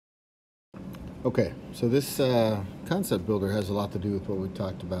Okay, so this concept builder has a lot to do with what we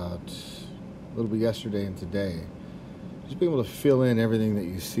talked about a little bit yesterday and today. Just being able to fill in everything that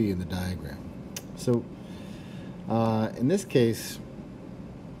you see in the diagram. So in this case,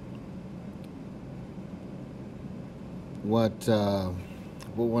 what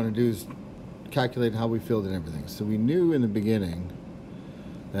we want to do is calculate how we filled in everything. So we knew in the beginning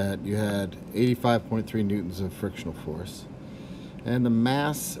that you had 85.3 newtons of frictional force, and the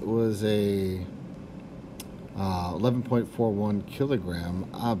mass was a 11.41 kilogram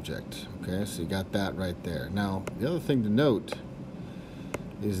object. Okay, so you got that right there. Now, the other thing to note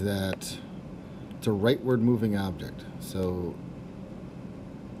is that it's a rightward moving object. So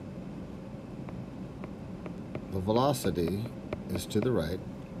the velocity is to the right.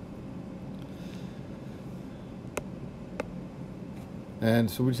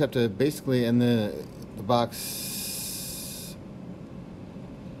 And so we just have to basically, in the box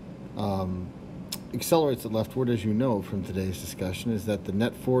accelerates it leftward, as you know from today's discussion, is that the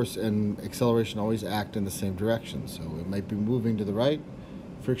net force and acceleration always act in the same direction. So it might be moving to the right,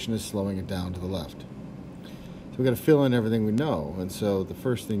 friction is slowing it down to the left. So we've got to fill in everything we know. And so the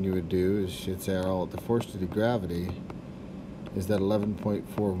first thing you would do is you'd say, oh, the force due to gravity is that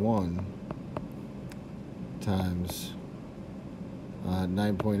 11.41 times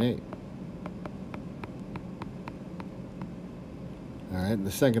 9.8. Alright, and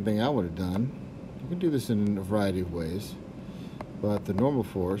the second thing I would have done, you can do this in a variety of ways, but the normal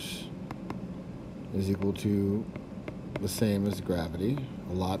force is equal to the same as gravity.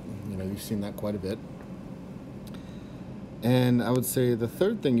 A lot, you've seen that quite a bit. And I would say the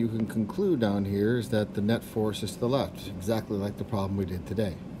third thing you can conclude down here is that the net force is to the left, exactly like the problem we did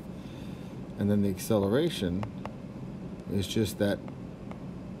today. And then the acceleration is just that,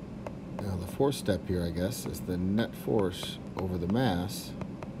 the fourth step here, I guess, is the net force over the mass,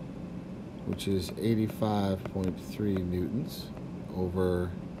 which is 85.3 newtons over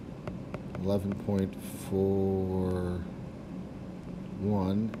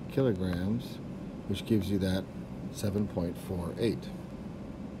 11.41 kilograms, which gives you that 7.48.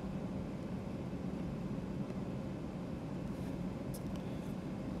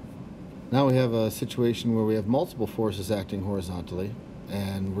 Now we have a situation where we have multiple forces acting horizontally,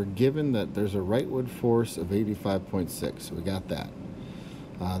 and we're given that there's a rightward force of 85.6. So we got that.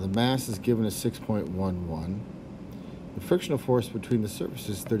 The mass is given as 6.11. The frictional force between the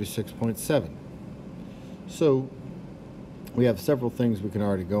surfaces is 36.7. So we have several things we can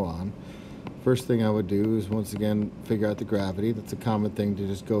already go on. First thing I would do is once again figure out the gravity. That's a common thing to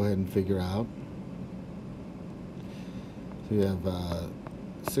just go ahead and figure out. So you have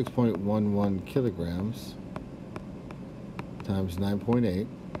 6.11 kilograms times 9.8.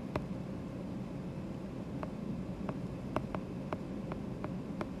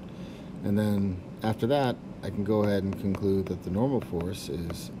 And then after that, I can go ahead and conclude that the normal force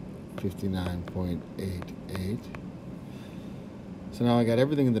is 59.88. So now I got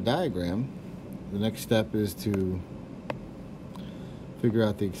everything in the diagram. The next step is to figure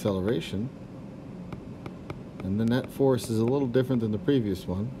out the acceleration. And the net force is a little different than the previous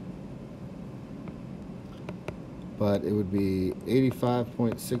one, but it would be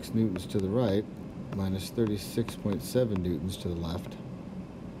 85.6 newtons to the right minus 36.7 newtons to the left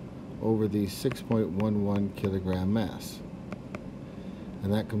over the 6.11 kilogram mass.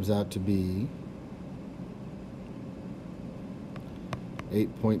 And that comes out to be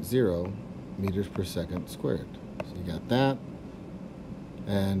 8.0 meters per second squared. So you got that.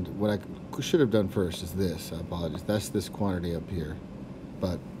 And what I should have done first is this. I apologize. That's this quantity up here.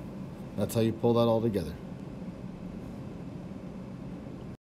 But that's how you pull that all together.